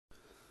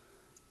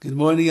Good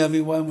morning,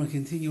 everyone. We're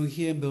continuing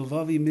here in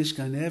BILVAVI,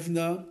 MISHKAN,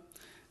 EVNEH,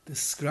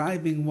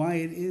 describing why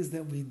it is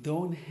that we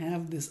don't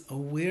have this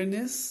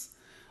awareness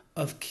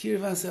of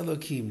Kirvas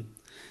Elokim.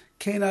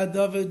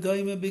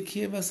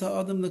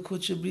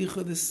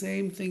 The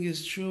same thing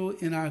is true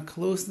in our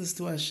closeness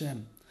to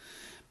Hashem.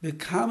 In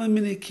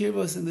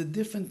the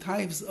different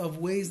types of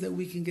ways that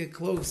we can get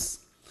close.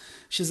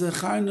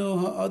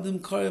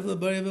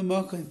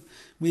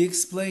 We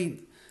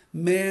explained,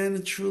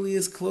 man truly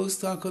is close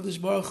to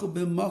HaKadosh Baruch Hu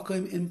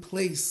b'makom, in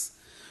place.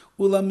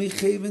 But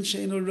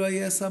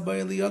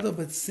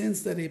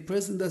since that a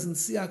person doesn't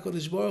see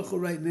HaKadosh Baruch Hu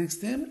right next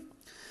to him,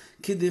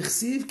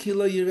 it's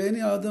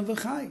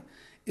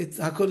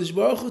HaKadosh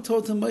Baruch Hu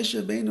told to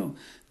Moshe Rabbeinu,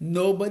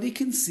 nobody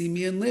can see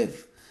me and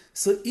live.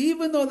 So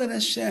even though that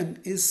Hashem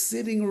is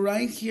sitting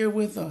right here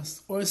with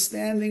us, or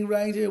standing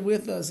right here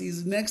with us,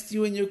 He's next to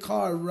you in your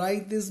car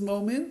right this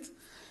moment,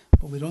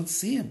 but we don't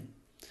see Him.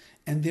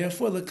 And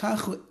therefore, a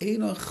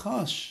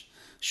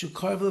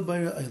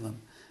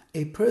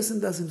person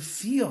doesn't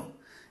feel,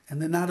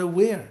 and they're not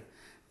aware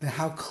that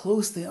how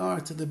close they are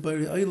to the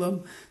Bari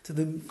Olam, to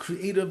the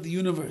Creator of the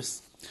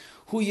universe.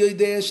 He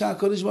knows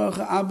HaKadosh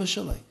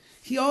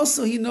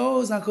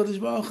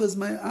Baruch Hu is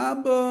my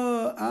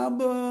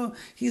Abba.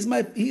 He's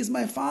my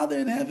Father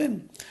in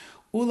heaven.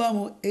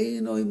 But he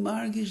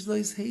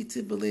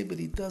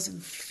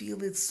doesn't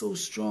feel it so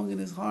strong in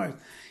his heart.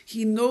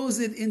 He knows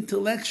it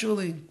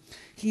intellectually.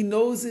 He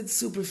knows it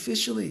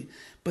superficially.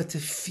 But to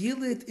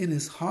feel it in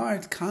his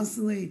heart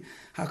constantly,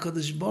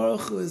 HaKadosh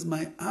Baruch Hu is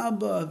my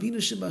Abba, Avinu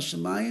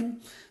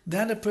Shebashamayim,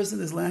 that a person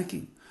is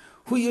lacking.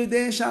 He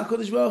knows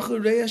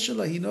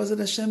that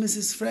Hashem is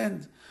his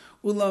friend.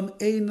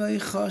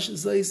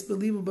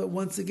 But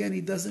once again,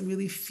 he doesn't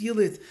really feel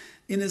it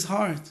in his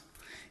heart.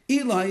 And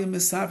he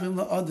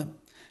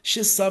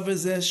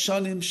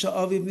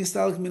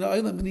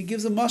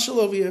gives a mashal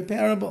over here, a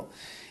parable.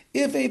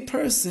 If a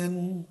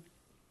person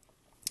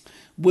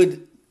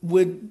would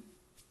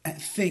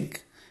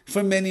think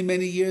for many,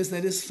 many years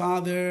that his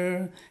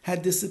father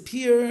had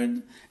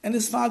disappeared and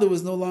his father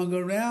was no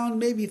longer around,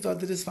 maybe he thought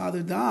that his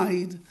father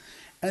died,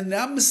 and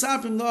now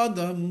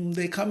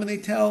they come and they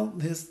tell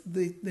this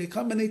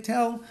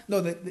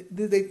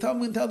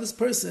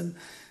person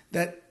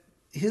that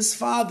his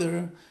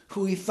father,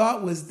 who he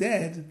thought was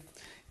dead,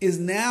 is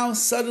now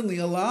suddenly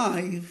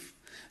alive.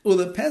 And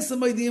now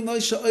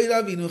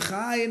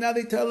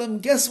they tell him,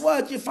 guess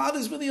what? Your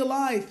father's really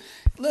alive.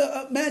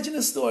 Imagine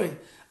a story.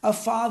 A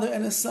father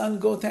and a son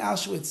go to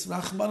Auschwitz,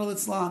 Rahman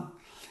al-Islam.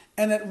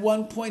 And at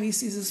one point he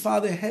sees his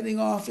father heading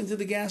off into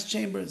the gas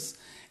chambers.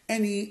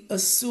 And he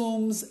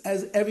assumes,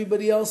 as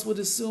everybody else would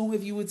assume,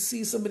 if you would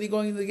see somebody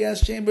going into the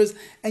gas chambers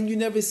and you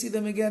never see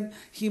them again,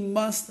 he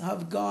must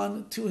have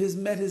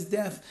met his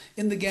death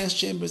in the gas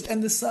chambers.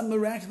 And the son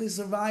miraculously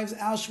survives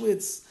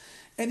Auschwitz.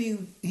 And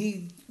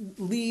he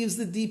leaves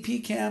the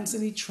DP camps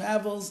and he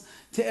travels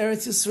to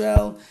Eretz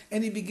Yisrael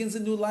and he begins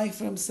a new life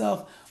for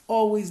himself,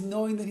 always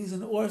knowing that he's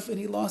an orphan.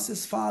 He lost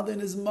his father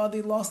and his mother.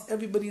 He lost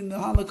everybody in the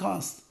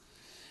Holocaust.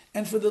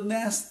 And for the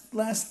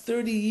last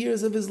 30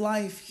 years of his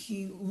life,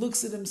 he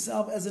looks at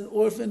himself as an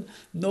orphan,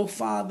 no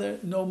father,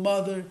 no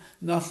mother,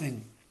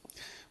 nothing.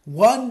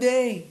 One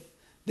day,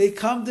 they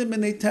come to him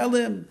and they tell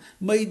him,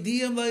 guess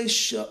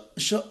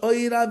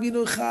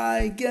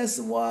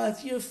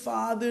what? Your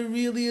father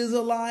really is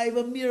alive.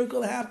 A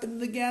miracle happened in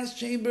the gas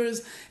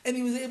chambers and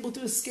he was able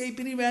to escape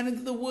and he ran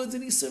into the woods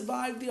and he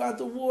survived the art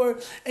of war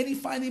and he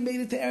finally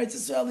made it to Eretz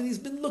Yisrael and he's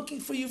been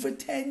looking for you for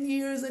 10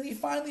 years and he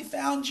finally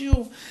found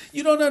you.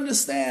 You don't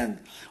understand.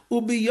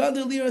 Ubiyad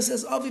Lira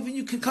says, even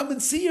you can come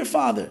and see your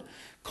father.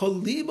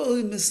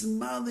 His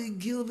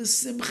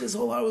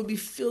whole heart will be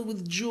filled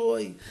with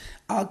joy.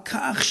 He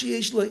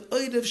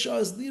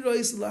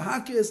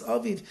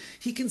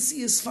can see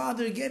his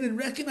father again and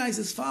recognize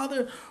his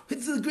father.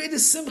 It's the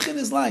greatest simcha in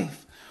his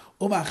life.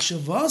 And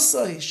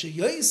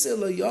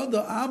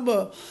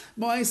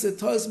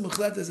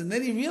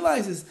then he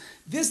realizes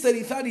this, that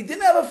he thought he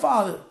didn't have a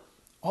father.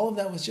 All of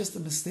that was just a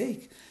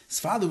mistake. His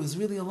father was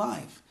really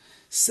alive.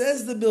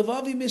 Says the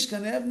BILVAVI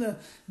MISHKAN EVNEH,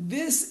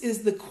 this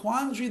is the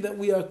quandary that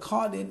we are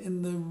caught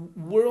in the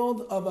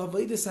world of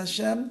Avodas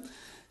Hashem,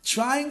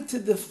 trying to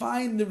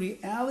define the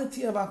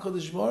reality of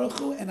HaKadosh Baruch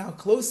Hu and how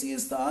close He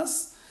is to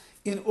us,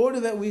 in order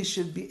that we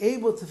should be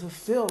able to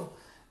fulfill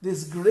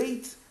this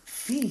great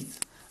feat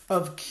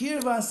of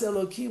Kirvas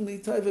Elokim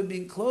L'Taiva,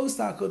 being close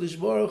to HaKadosh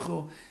Baruch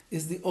Hu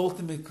is the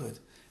ultimate good.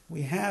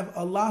 We have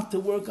a lot to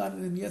work on,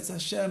 and Yetz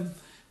Hashem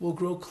will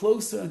grow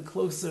closer and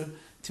closer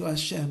to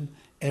Hashem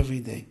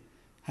every day.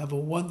 Have a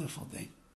wonderful day.